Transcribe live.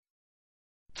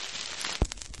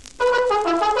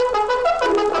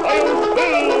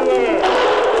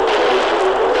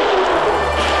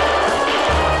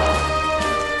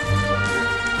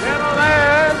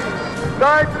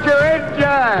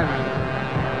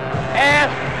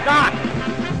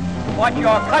what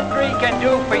your country can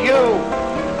do for you.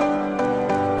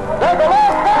 There's a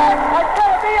long back. It's going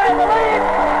to be, I believe,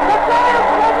 the Giants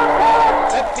will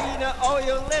Peppina, oh,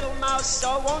 you little mouse,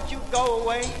 so won't you go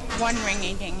away? One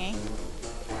ringy-dingy.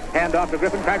 Hand off to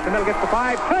Griffin, cracks the middle, gets the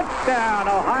 5. Touchdown,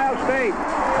 Ohio State.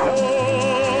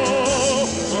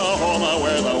 Oklahoma,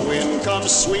 where the wind comes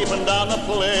sweeping down the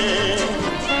plain.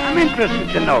 I'm interested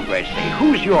to know, Gracie,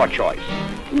 who's your choice?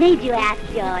 Need you ask,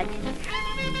 George?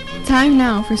 Time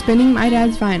now for spinning my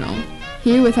dad's vinyl.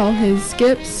 Here with all his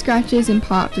skips, scratches, and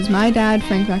pops is my dad,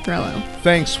 Frank Vaccarello.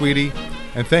 Thanks, sweetie,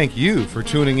 and thank you for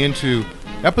tuning into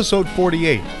episode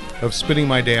 48 of Spinning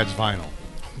My Dad's Vinyl.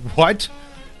 What?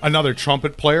 Another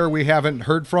trumpet player we haven't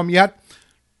heard from yet?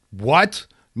 What?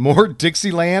 More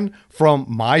Dixieland from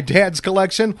my dad's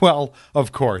collection? Well,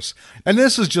 of course. And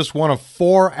this is just one of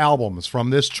 4 albums from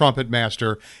this trumpet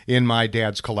master in my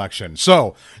dad's collection.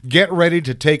 So get ready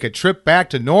to take a trip back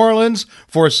to New Orleans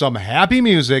for some happy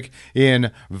music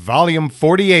in Volume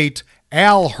 48,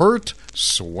 Al Hirt,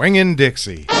 Swingin'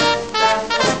 Dixie.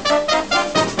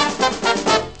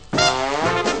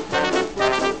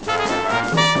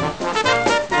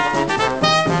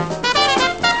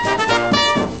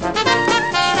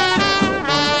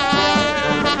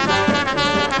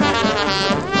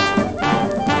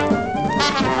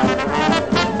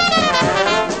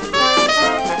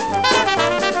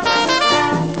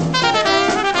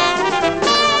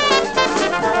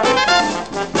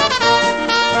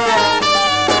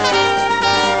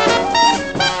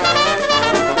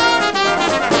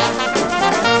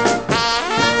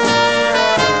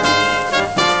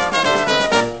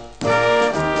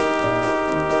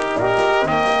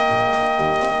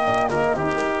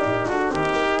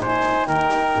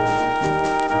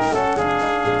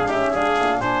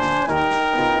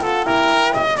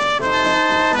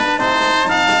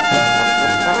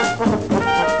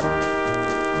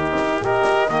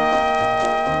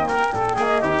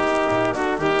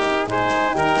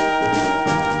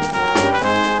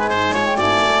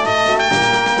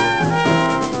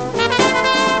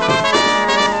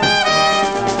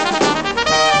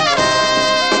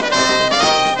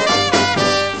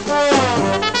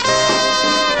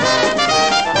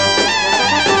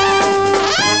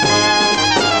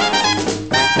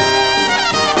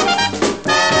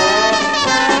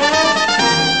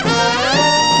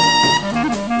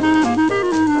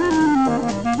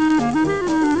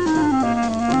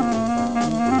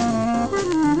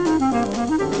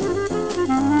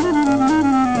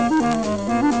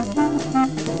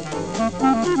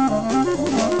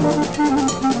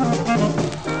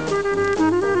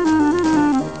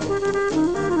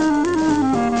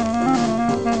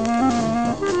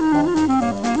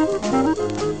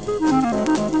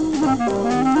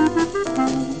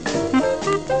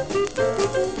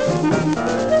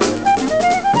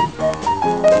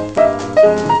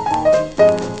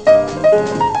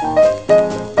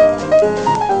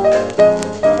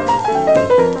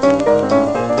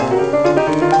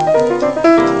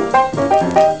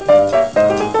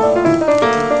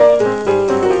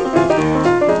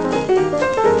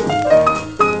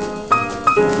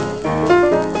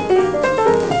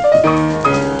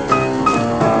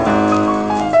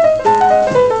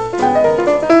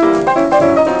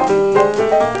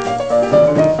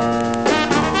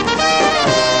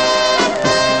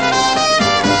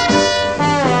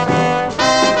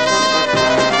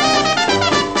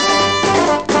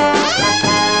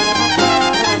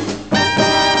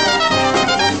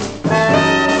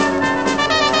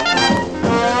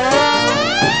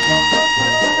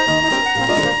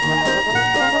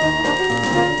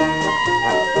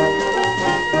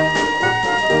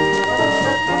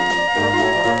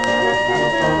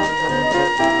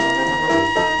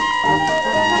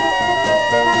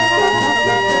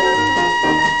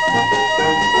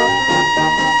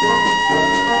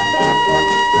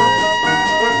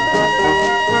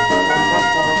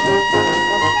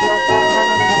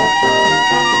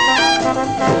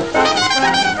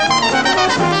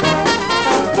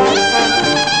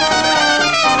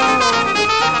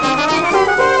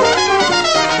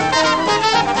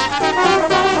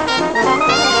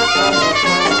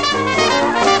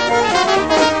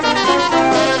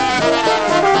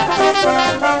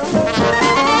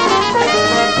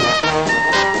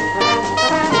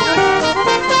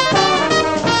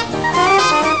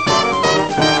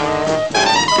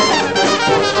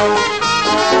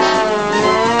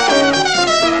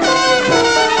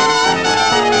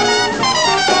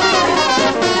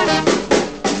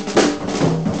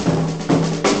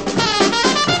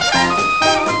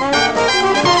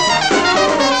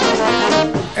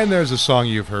 And there's a song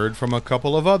you've heard from a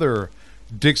couple of other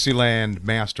Dixieland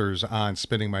Masters on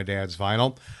Spinning My Dad's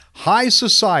Vinyl. High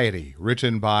Society,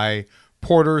 written by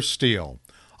Porter Steele.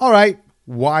 All right,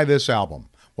 why this album?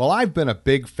 Well, I've been a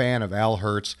big fan of Al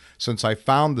Hirt's since I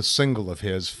found the single of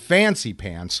his, Fancy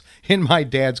Pants, in my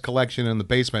dad's collection in the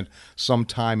basement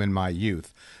sometime in my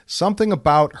youth. Something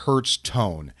about Hirt's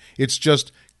tone. It's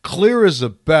just clear as a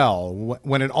bell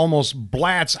when it almost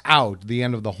blats out the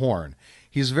end of the horn.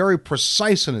 He's very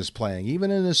precise in his playing,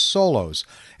 even in his solos.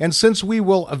 And since we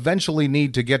will eventually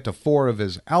need to get to 4 of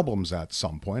his albums at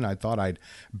some point, I thought I'd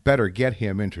better get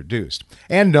him introduced.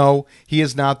 And no, he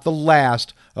is not the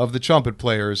last of the trumpet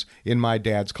players in my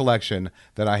dad's collection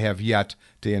that I have yet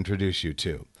to introduce you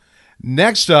to.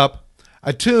 Next up,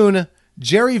 a tune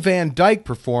Jerry Van Dyke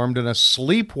performed in a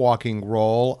sleepwalking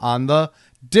role on the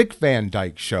Dick Van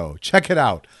Dyke Show. Check it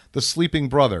out, The Sleeping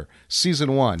Brother,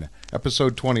 Season 1,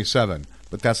 Episode 27.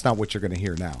 But that's not what you're going to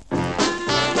hear now.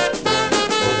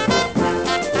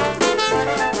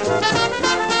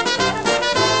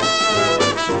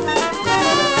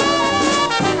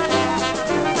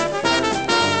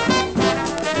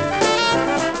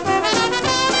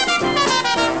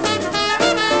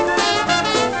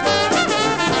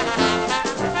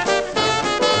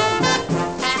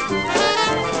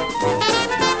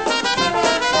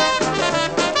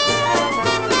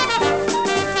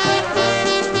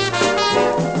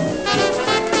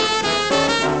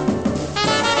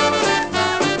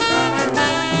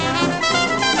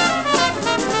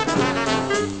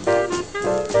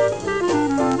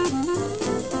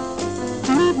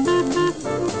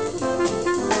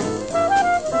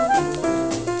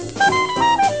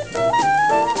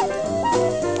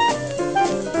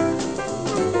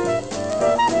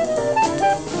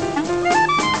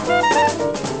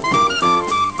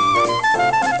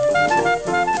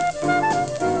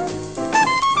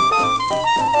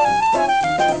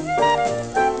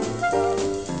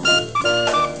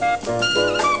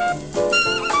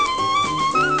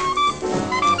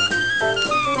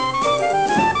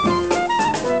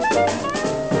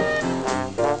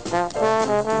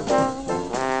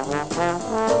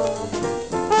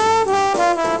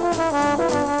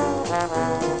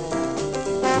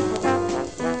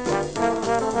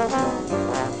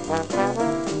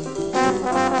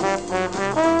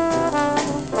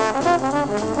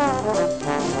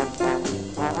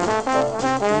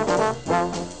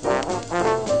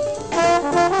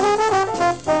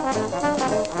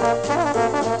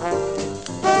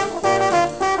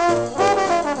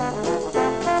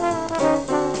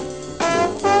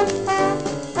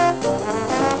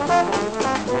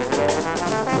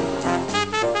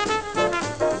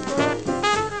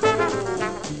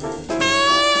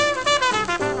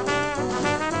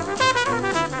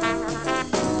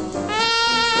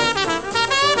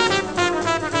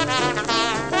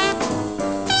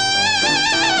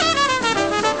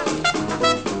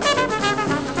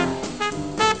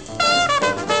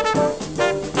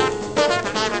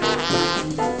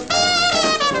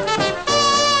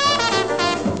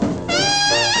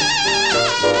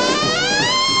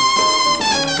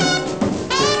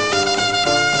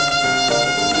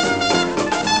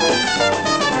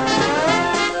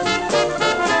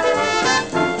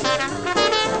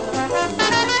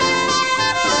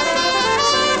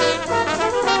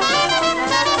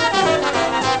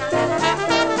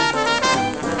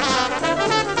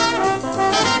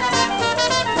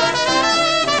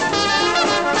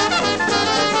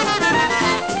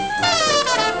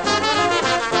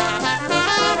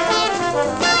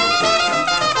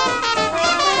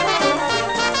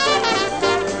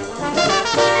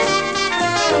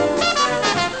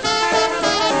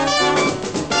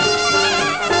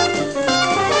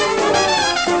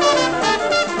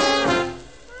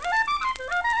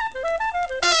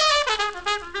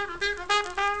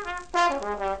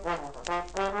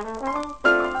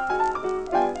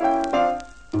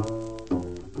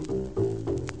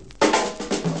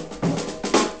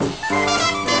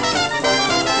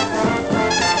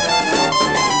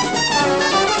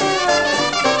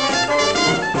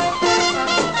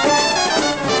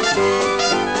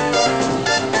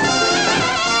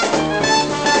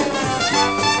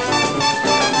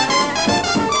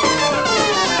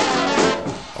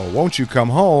 Won't You Come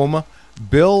Home,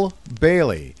 Bill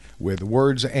Bailey, with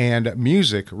words and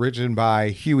music written by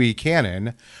Huey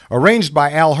Cannon, arranged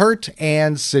by Al Hirt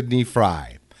and Sidney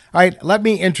Fry. All right, let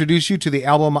me introduce you to the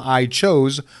album I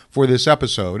chose for this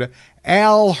episode,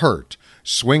 Al Hirt,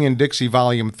 Swingin' Dixie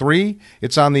Volume 3.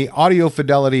 It's on the Audio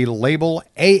Fidelity label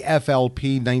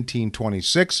AFLP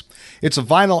 1926. It's a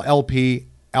vinyl LP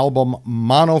album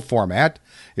mono format.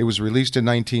 It was released in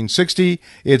 1960.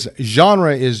 Its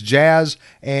genre is jazz,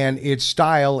 and its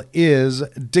style is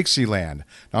Dixieland.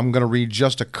 Now, I'm going to read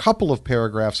just a couple of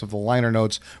paragraphs of the liner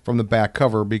notes from the back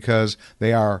cover because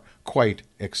they are quite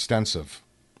extensive.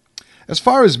 As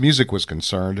far as music was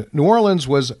concerned, New Orleans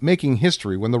was making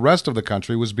history when the rest of the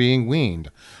country was being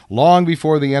weaned. Long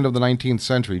before the end of the 19th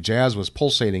century, jazz was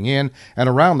pulsating in and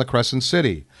around the Crescent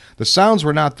City. The sounds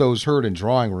were not those heard in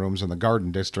drawing rooms in the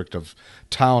Garden District of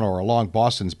town or along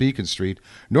Boston's Beacon Street,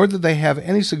 nor did they have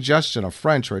any suggestion of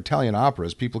French or Italian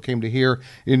operas people came to hear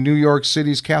in New York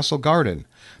City's Castle Garden.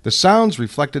 The sounds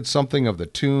reflected something of the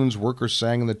tunes workers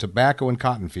sang in the tobacco and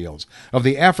cotton fields, of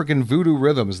the African voodoo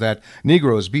rhythms that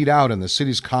Negroes beat out in the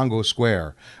city's Congo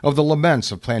Square, of the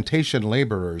laments of plantation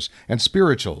laborers and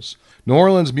spirituals. New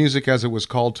Orleans music, as it was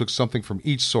called, took something from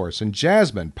each source, and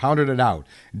jazzmen pounded it out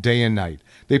day and night.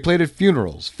 They played at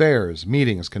funerals, fairs,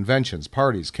 meetings, conventions,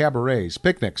 parties, cabarets,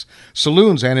 picnics,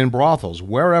 saloons, and in brothels,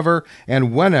 wherever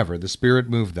and whenever the spirit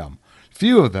moved them.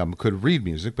 Few of them could read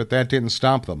music, but that didn't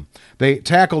stop them. They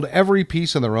tackled every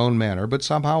piece in their own manner, but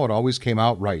somehow it always came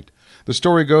out right. The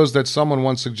story goes that someone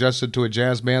once suggested to a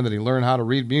jazz man that he learn how to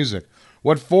read music.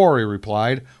 "What for?" he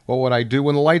replied. "What would I do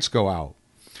when the lights go out?"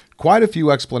 Quite a few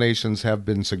explanations have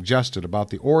been suggested about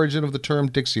the origin of the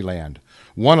term Dixieland.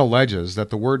 One alleges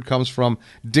that the word comes from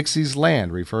Dixie's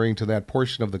Land, referring to that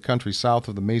portion of the country south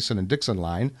of the Mason and Dixon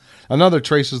line. Another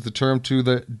traces the term to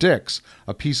the Dix,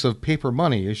 a piece of paper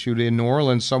money issued in New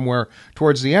Orleans somewhere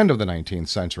towards the end of the 19th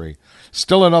century.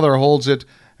 Still another holds it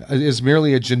is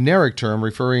merely a generic term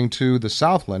referring to the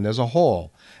Southland as a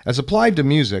whole. As applied to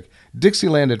music,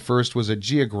 Dixieland at first was a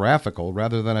geographical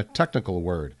rather than a technical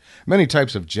word. Many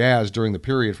types of jazz during the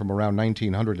period from around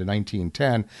 1900 to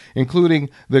 1910, including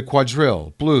the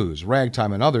quadrille, blues,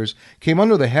 ragtime, and others, came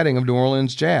under the heading of New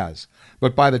Orleans jazz.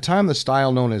 But by the time the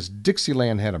style known as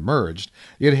Dixieland had emerged,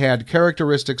 it had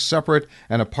characteristics separate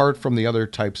and apart from the other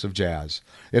types of jazz.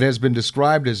 It has been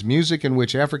described as music in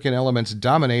which African elements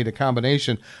dominate a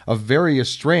combination of various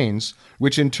strains,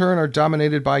 which in turn are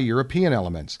dominated by European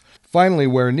elements. Finally,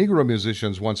 where Negro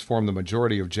musicians once formed the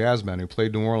majority of jazzmen who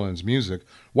played New Orleans music,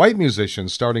 white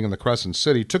musicians starting in the Crescent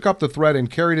City took up the thread and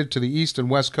carried it to the east and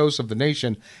west coasts of the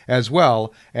nation as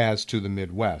well as to the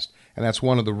Midwest. And that's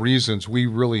one of the reasons we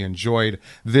really enjoyed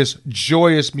this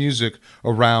joyous music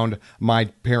around my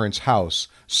parents' house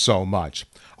so much.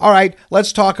 All right,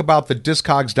 let's talk about the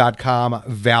Discogs.com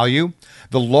value.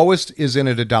 The lowest is in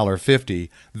at $1.50,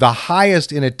 the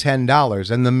highest in at $10,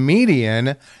 and the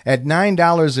median at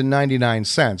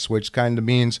 $9.99, which kind of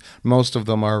means most of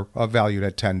them are valued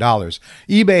at $10.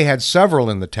 eBay had several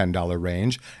in the $10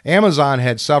 range. Amazon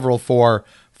had several for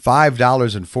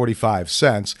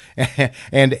 $5.45,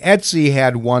 and Etsy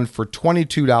had one for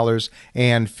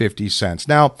 $22.50.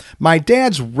 Now, my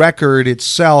dad's record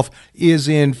itself is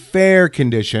in fair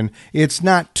condition. It's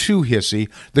not too hissy.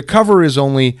 The cover is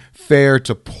only fair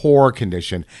to poor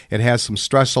condition. It has some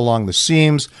stress along the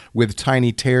seams with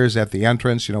tiny tears at the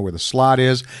entrance, where the slot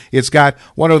is. It's got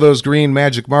one of those green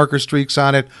magic marker streaks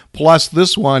on it, plus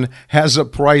this one has a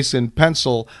price in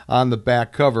pencil on the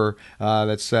back cover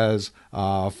that says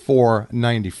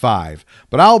 $4.95.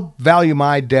 But I'll value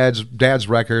my dad's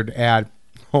record at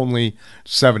only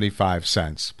 75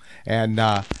 cents. And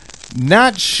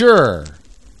not sure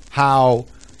how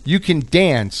you can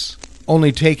dance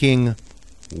only taking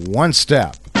one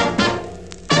step.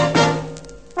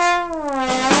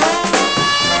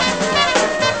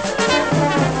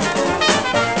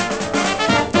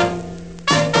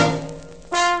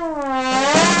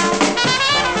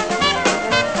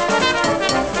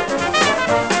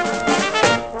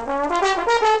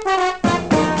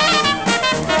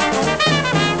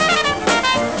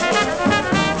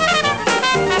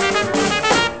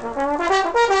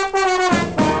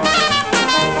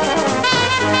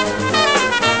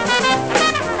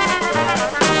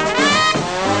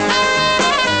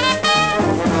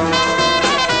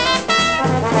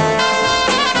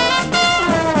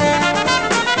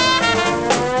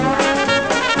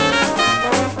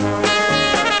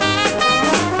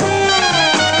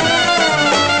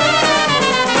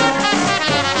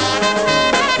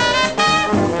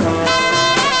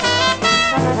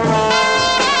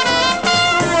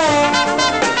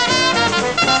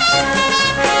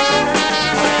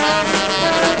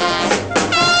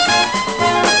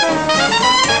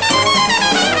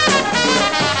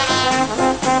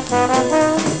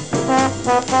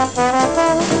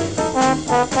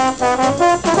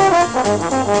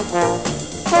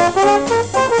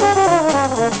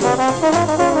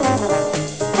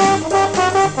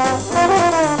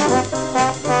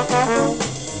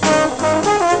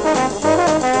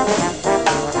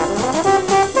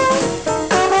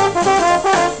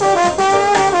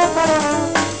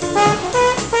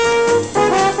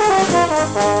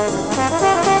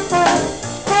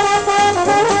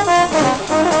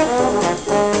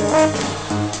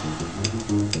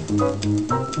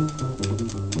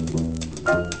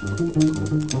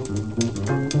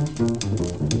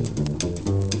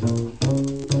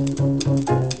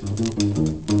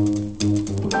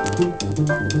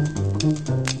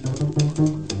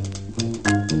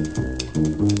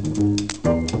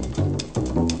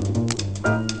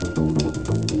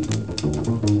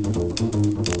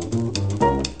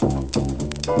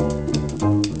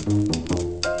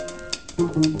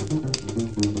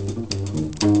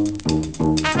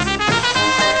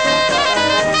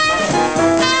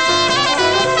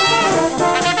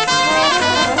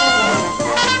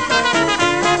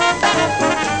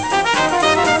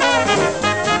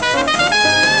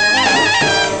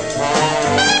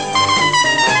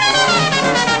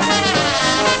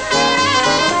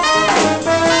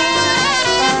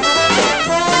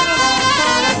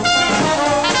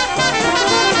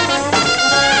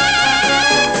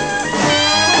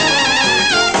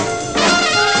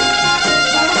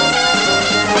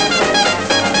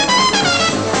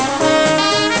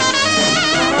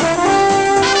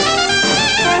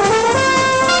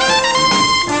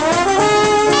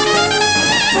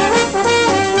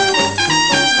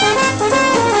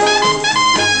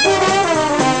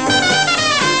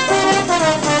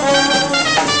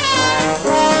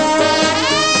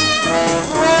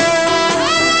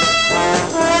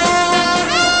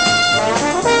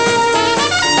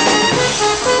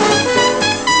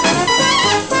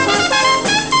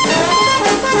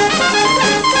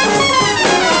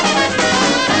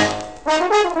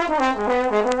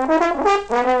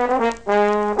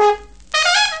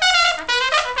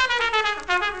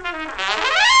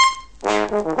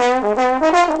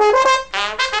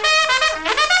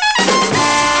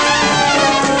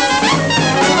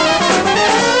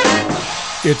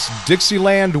 It's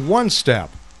Dixieland One Step,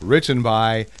 written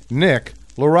by Nick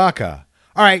LaRocca.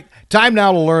 All right, time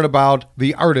now to learn about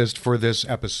the artist for this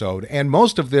episode, and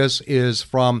most of this is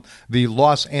from the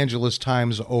Los Angeles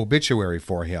Times obituary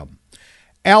for him.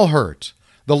 Al Hirt,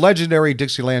 the legendary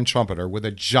Dixieland trumpeter with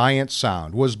a giant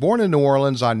sound, was born in New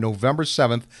Orleans on November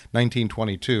 7th,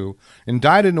 1922, and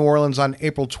died in New Orleans on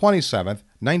April 27th,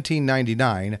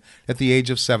 1999, at the age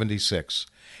of 76.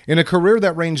 In a career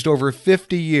that ranged over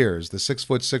 50 years, the 6'6",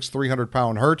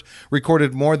 300-pound Hirt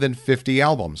recorded more than 50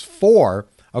 albums, 4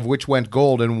 of which went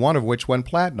gold and 1 of which went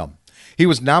platinum. He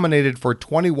was nominated for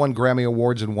 21 Grammy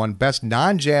Awards and won Best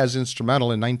Non-Jazz Instrumental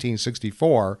in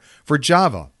 1964 for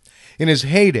Java. In his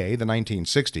heyday, the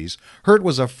 1960s, Hirt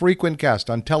was a frequent guest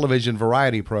on television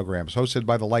variety programs hosted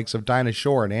by the likes of Dinah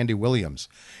Shore and Andy Williams.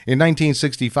 In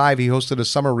 1965, he hosted a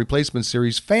summer replacement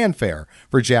series, Fanfare,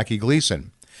 for Jackie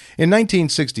Gleason. In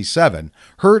 1967,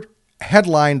 Hirt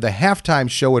headlined the halftime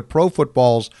show at pro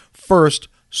football's first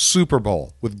Super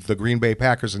Bowl, with the Green Bay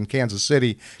Packers and Kansas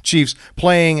City Chiefs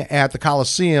playing at the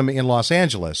Coliseum in Los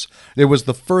Angeles. It was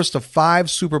the first of 5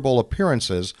 Super Bowl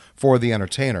appearances for the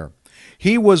entertainer.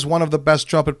 He was one of the best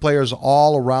trumpet players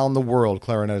all around the world,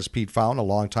 clarinetist Pete Fountain, a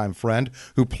longtime friend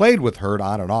who played with Hirt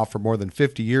on and off for more than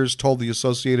 50 years, told the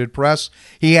Associated Press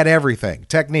he had everything: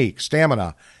 technique,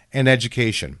 stamina, and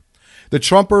education. The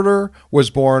trumpeter was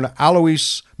born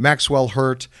Alois Maxwell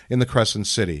Hirt in the Crescent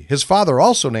City. His father,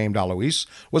 also named Alois,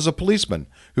 was a policeman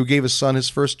who gave his son his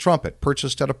first trumpet,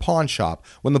 purchased at a pawn shop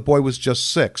when the boy was just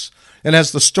 6. And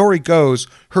as the story goes,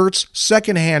 Hirt's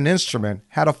second-hand instrument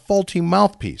had a faulty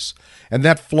mouthpiece, and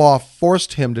that flaw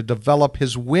forced him to develop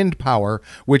his wind power,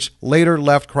 which later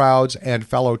left crowds and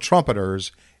fellow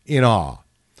trumpeters in awe.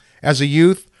 As a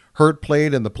youth, Hirt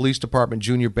played in the police department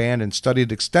junior band and studied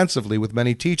extensively with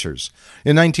many teachers.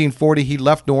 In 1940, he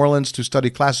left New Orleans to study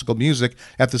classical music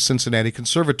at the Cincinnati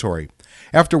Conservatory.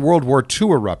 After World War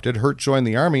II erupted, Hirt joined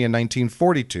the Army in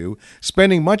 1942,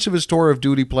 spending much of his tour of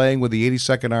duty playing with the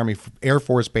 82nd Army Air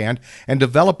Force Band and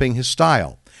developing his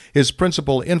style. His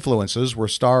principal influences were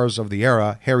stars of the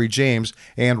era, Harry James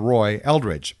and Roy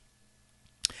Eldridge.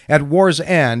 At war's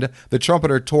end, the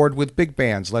trumpeter toured with big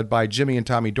bands led by Jimmy and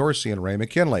Tommy Dorsey and Ray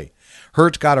McKinley.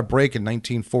 Hirt got a break in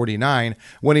 1949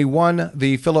 when he won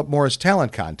the Philip Morris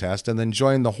Talent Contest and then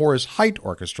joined the Horace Heidt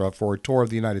Orchestra for a tour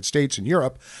of the United States and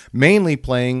Europe, mainly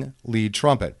playing lead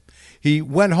trumpet. He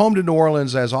went home to New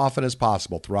Orleans as often as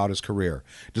possible throughout his career.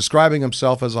 Describing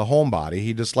himself as a homebody,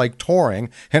 he disliked touring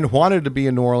and wanted to be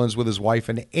in New Orleans with his wife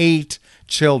and 8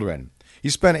 children. He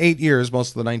spent 8 years,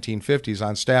 most of the 1950s,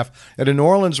 on staff at a New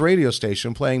Orleans radio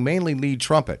station playing mainly lead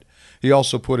trumpet. He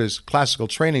also put his classical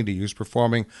training to use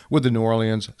performing with the New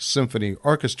Orleans Symphony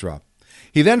Orchestra.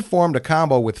 He then formed a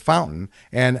combo with Fountain,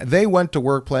 and they went to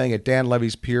work playing at Dan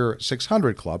Levy's Pier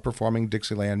 600 Club, performing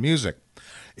Dixieland music.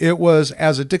 It was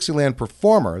as a Dixieland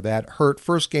performer that Hirt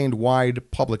first gained wide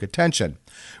public attention.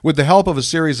 With the help of a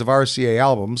series of RCA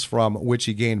albums, from which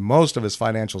he gained most of his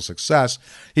financial success,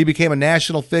 he became a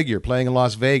national figure, playing in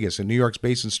Las Vegas and New York's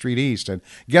Basin Street East and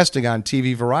guesting on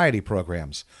TV variety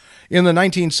programs. In the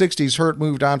 1960s, Hirt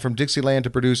moved on from Dixieland to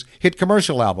produce hit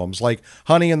commercial albums like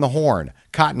Honey and the Horn,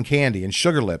 Cotton Candy, and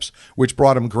Sugar Lips, which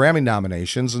brought him Grammy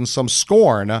nominations and some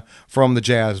scorn from the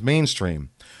jazz mainstream.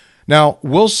 Now,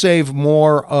 we'll save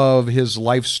more of his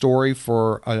life story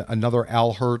for another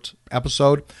Al Hirt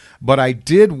episode, but I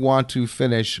did want to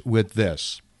finish with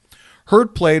this.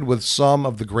 Hirt played with some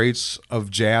of the greats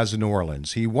of jazz in New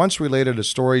Orleans. He once related a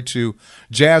story to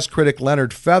jazz critic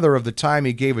Leonard Feather of the time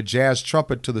he gave a jazz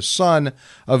trumpet to the son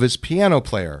of his piano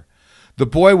player. The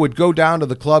boy would go down to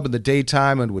the club in the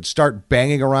daytime and would start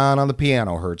banging around on the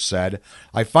piano, Hirt said.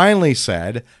 I finally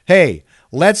said, "Hey,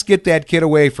 let's get that kid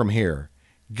away from here.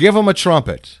 Give him a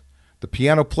trumpet." The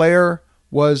piano player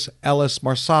was Ellis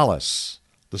Marsalis.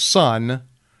 The son,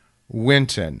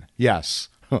 Wynton. Yes,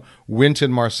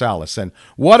 Wynton Marsalis. And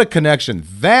what a connection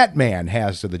that man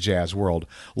has to the jazz world.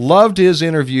 Loved his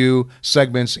interview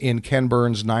segments in Ken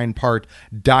Burns' 9-part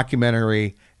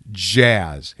documentary,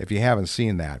 Jazz. If you haven't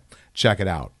seen that, check it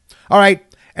out. All right,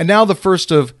 and now the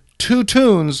first of 2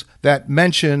 tunes that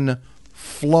mention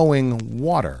flowing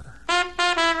water.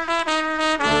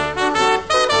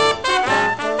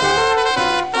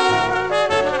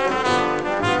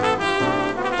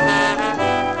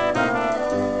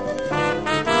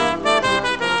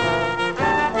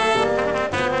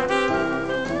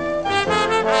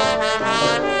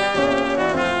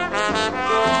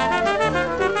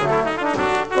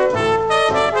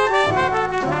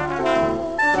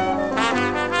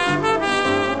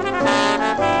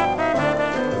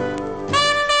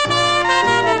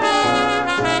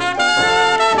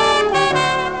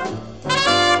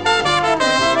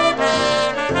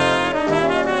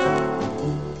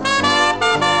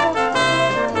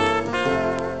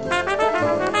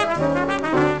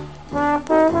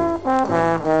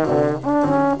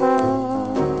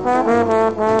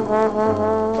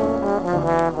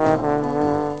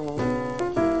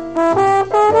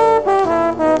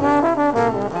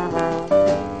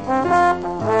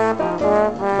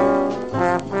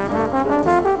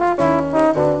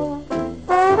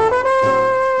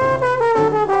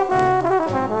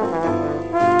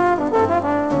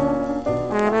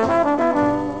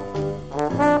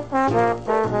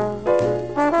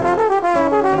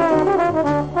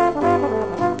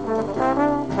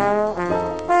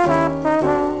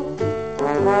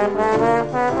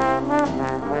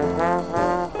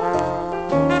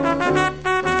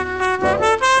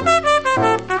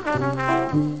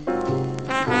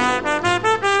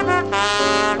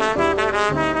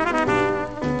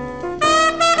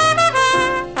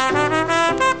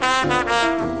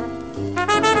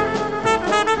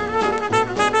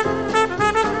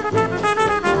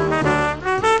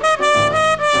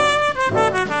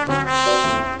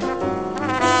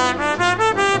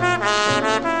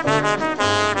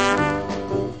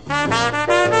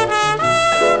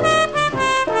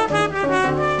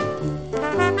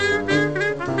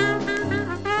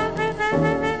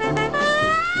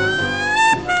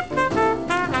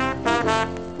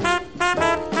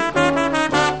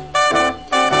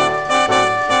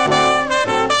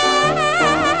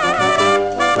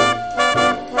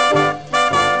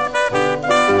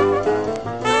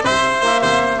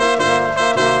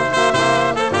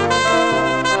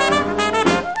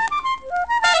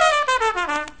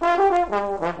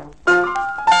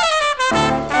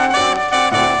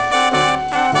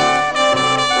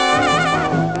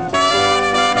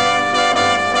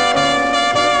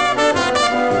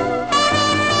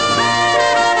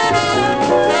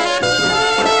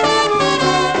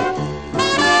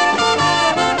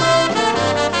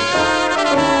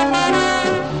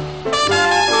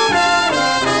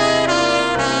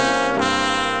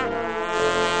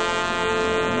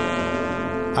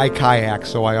 I kayak,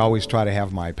 so I always try to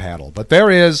have my paddle. But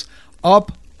there is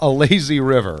Up a Lazy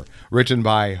River, written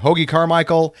by Hoagie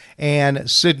Carmichael and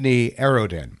Sidney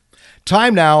Arodin.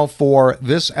 Time now for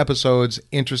this episode's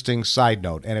interesting side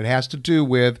note, and it has to do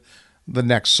with the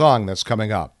next song that's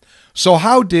coming up. So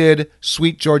how did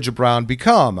Sweet Georgia Brown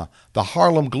become the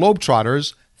Harlem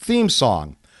Globetrotters theme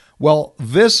song? Well,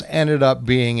 this ended up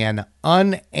being an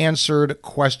unanswered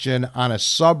question on a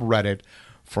subreddit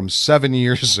from 7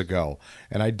 years ago,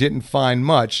 and I didn't find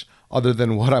much other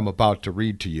than what I'm about to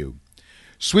read to you.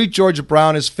 Sweet Georgia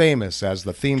Brown is famous as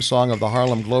the theme song of the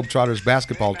Harlem Globetrotters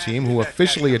basketball team, who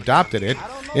officially adopted it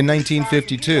in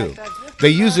 1952. They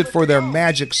use it for their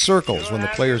magic circles when the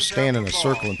players stand in a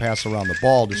circle and pass around the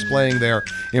ball, displaying their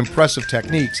impressive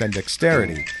techniques and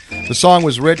dexterity. The song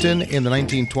was written in the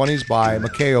 1920s by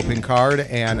Maceo Pinkard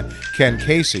and Ken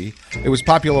Casey. It was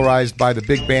popularized by the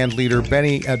big band leader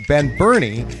Ben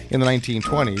Burney in the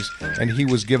 1920s, and he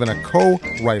was given a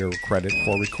co-writer credit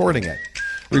for recording it.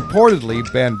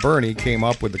 Reportedly, Ben Burney came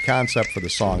up with the concept for the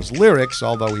song's lyrics,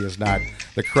 although he is not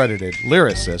the credited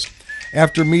lyricist,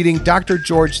 after meeting Dr.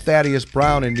 George Thaddeus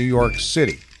Brown in New York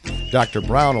City. Dr.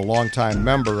 Brown, a longtime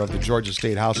member of the Georgia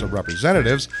State House of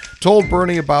Representatives, told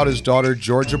Burney about his daughter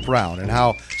Georgia Brown and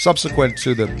how, subsequent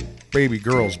to the baby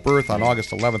girl's birth on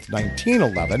August 11,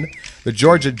 1911, the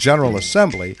Georgia General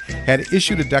Assembly had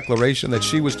issued a declaration that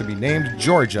she was to be named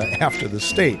Georgia after the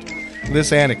state.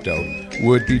 This anecdote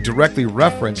would be directly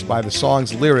referenced by the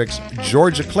song's lyrics,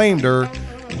 "Georgia claimed her,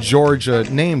 Georgia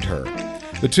named her."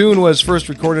 The tune was first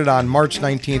recorded on March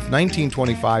 19,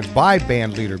 1925 by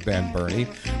band leader Ben Burney,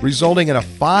 resulting in a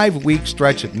 5-week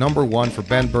stretch at number 1 for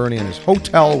Ben Burney and his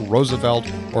Hotel Roosevelt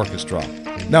Orchestra.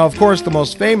 Now, of course, the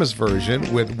most famous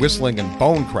version, with whistling and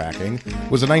bone cracking,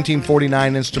 was a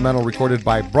 1949 instrumental recorded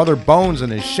by Brother Bones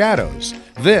and his Shadows.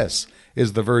 This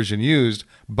is the version used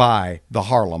by the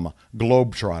Harlem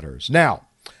Globetrotters. Now,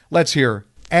 let's hear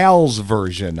Al's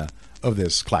version of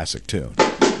this classic tune.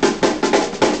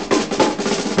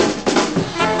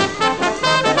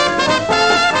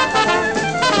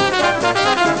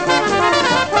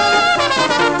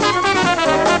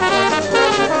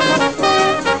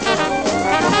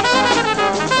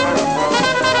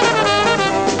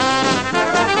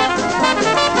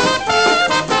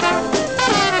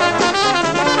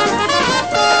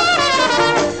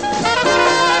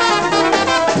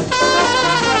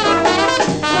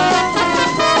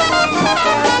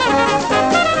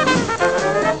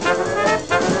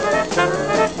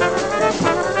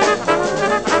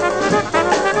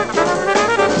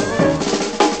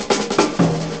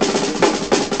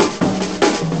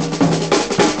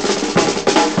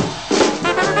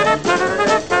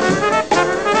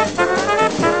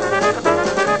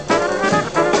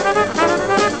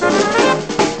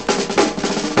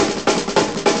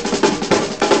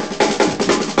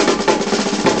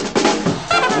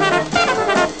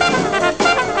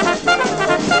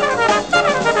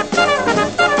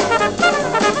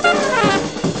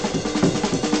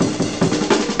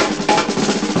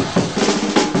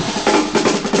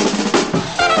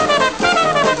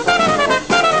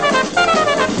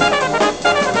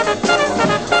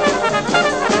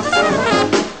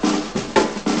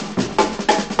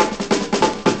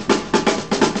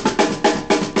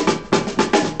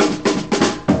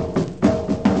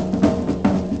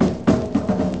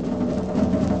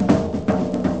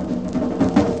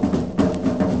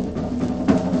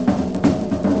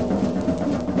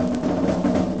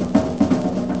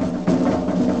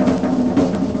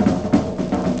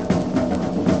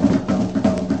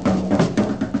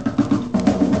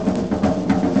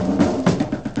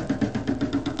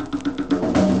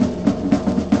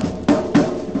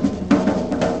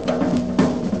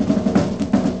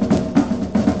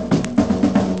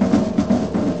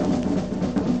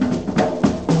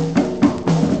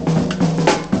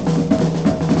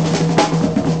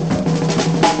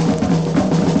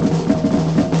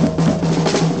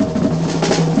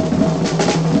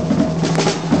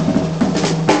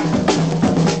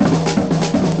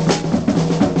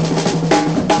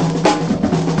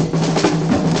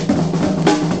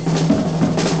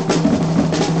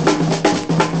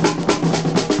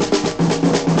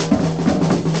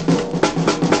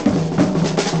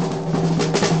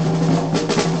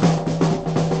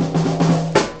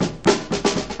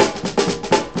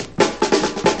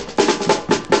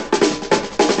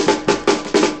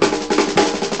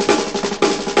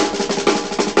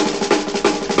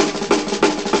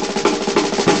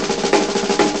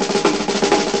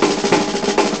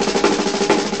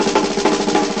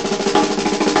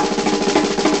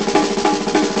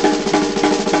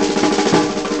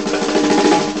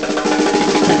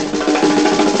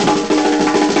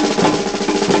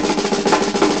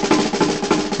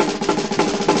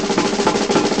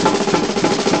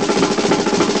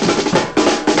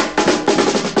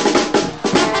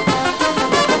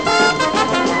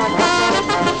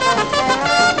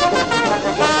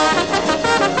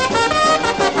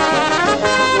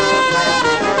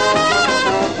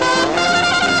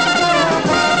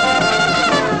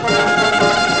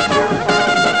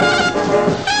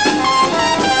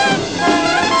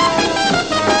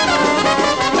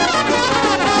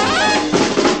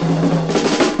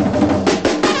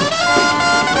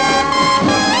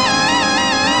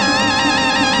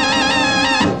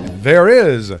 there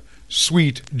is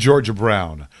Sweet Georgia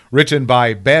Brown, written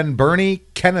by Ben Burney,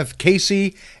 Kenneth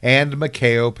Casey, and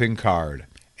Mikhail Pincard.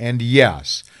 And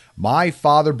yes, my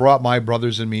father brought my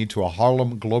brothers and me to a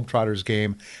Harlem Globetrotters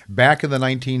game back in the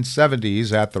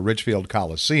 1970s at the Richfield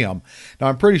Coliseum. Now,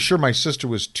 I'm pretty sure my sister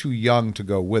was too young to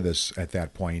go with us at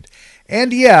that point.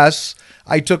 And yes,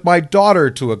 I took my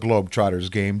daughter to a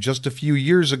Globetrotters game just a few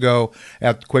years ago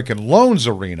at Quicken Loans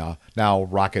Arena, now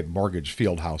Rocket Mortgage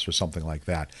Fieldhouse or something like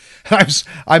that.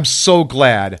 I'm so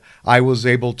glad I was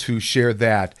able to share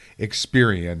that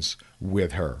experience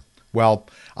with her. Well,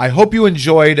 I hope you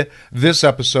enjoyed this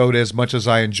episode as much as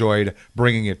I enjoyed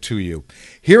bringing it to you.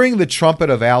 Hearing the trumpet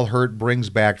of Al Hirt brings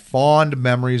back fond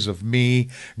memories of me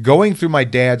going through my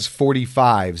dad's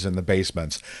 45s in the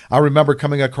basements. I remember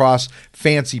coming across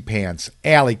Fancy Pants,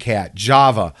 Alley Cat,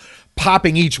 Java,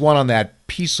 popping each one on that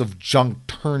piece of junk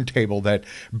turntable that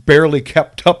barely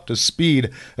kept up to speed,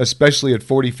 especially at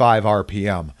 45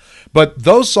 RPM. But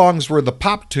those songs were the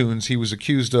pop tunes he was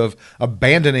accused of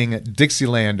abandoning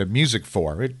Dixieland music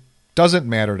for. It doesn't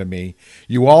matter to me.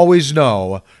 You always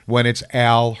know when it's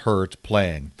Al Hirt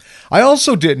playing. I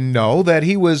also didn't know that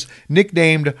he was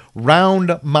nicknamed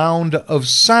Round Mound of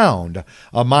Sound,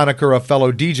 a moniker a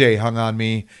fellow DJ hung on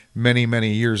me many,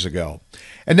 many years ago.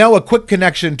 And now a quick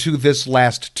connection to this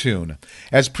last tune.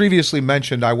 As previously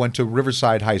mentioned, I went to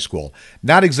Riverside High School,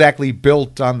 not exactly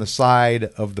built on the side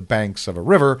of the banks of a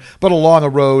river, but along a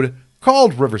road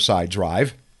called Riverside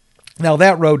Drive. Now,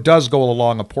 that road does go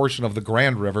along a portion of the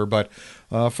Grand River, but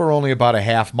for only about a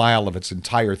half mile of its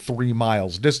entire 3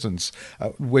 miles distance,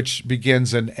 which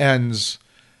begins and ends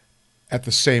at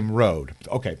the same road.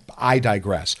 Okay, I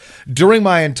digress. During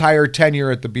my entire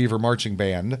tenure at the Beaver Marching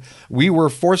Band, we were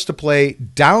forced to play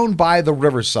Down by the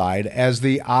Riverside as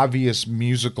the obvious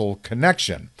musical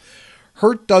connection.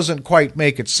 Hirt doesn't quite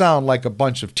make it sound like a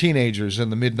bunch of teenagers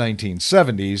in the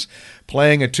mid-1970s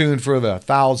playing a tune for the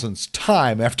thousandth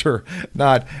time after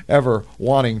not ever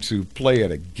wanting to play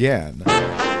it again.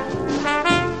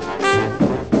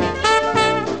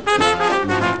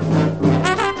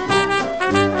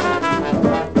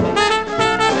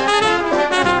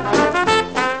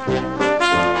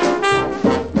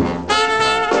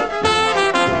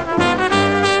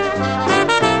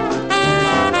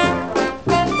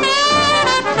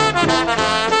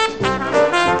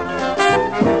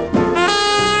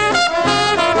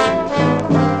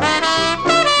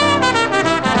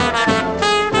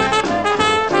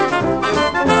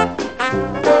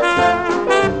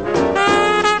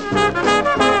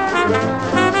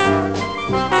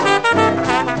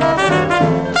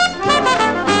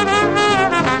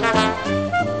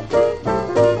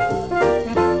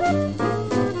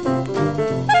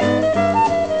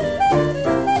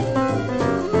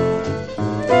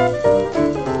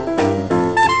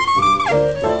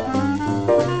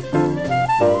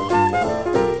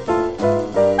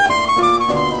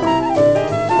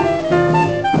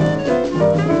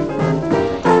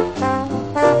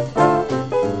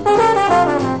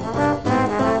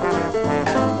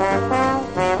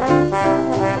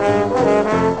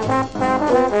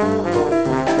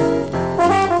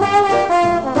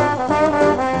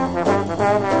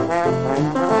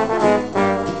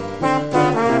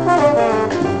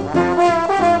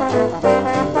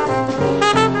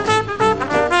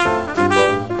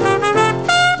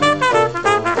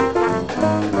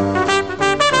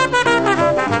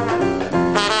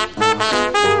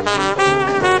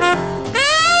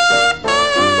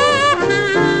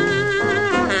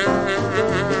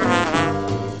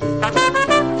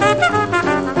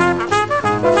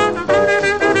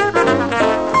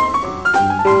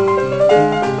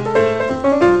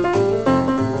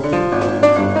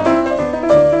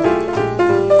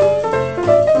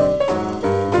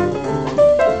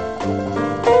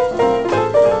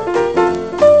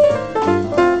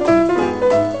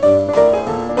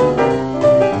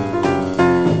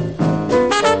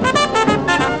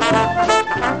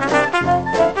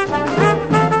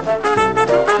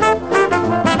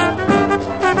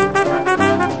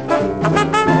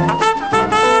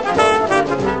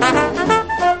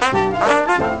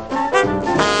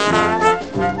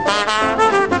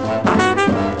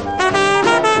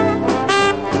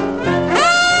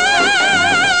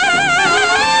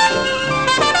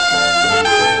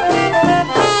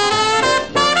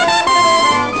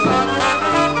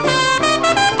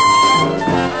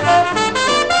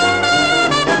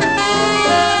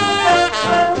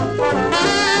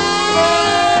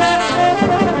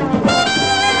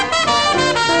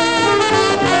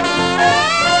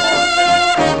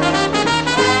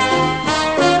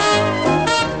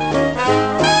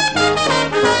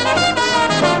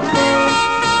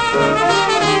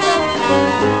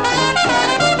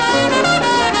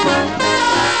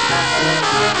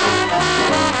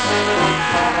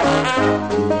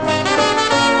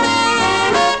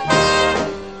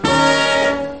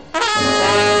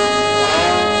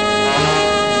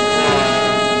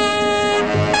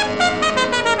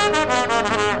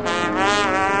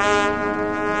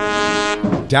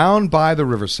 Down by the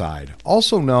Riverside,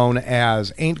 also known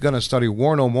as Ain't Gonna Study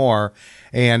War No More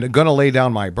and Gonna Lay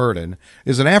Down My Burden,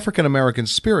 is an African-American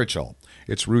spiritual.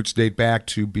 Its roots date back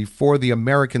to before the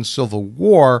American Civil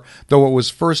War, though it was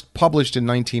first published in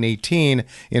 1918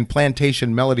 in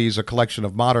Plantation Melodies, a collection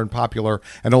of modern, popular,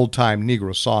 and old-time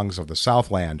Negro songs of the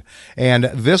Southland. And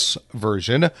this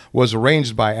version was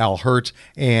arranged by Al Hirt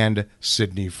and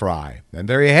Sidney Fry. And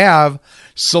there you have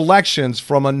selections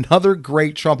from another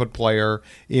great trumpet player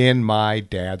in my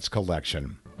dad's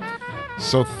collection.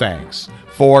 So thanks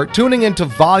for tuning into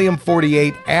Volume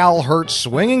 48, Al Hirt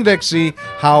Swinging Dixie,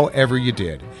 however you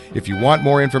did. If you want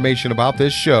more information about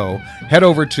this show, head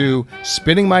over to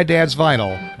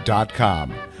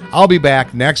spinningmydadsvinyl.com. I'll be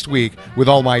back next week with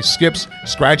all my skips,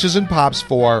 scratches, and pops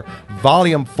for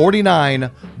Volume 49,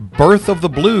 Birth of the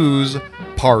Blues,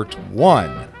 Part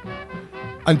 1.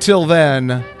 Until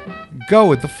then, go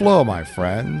with the flow, my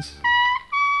friends.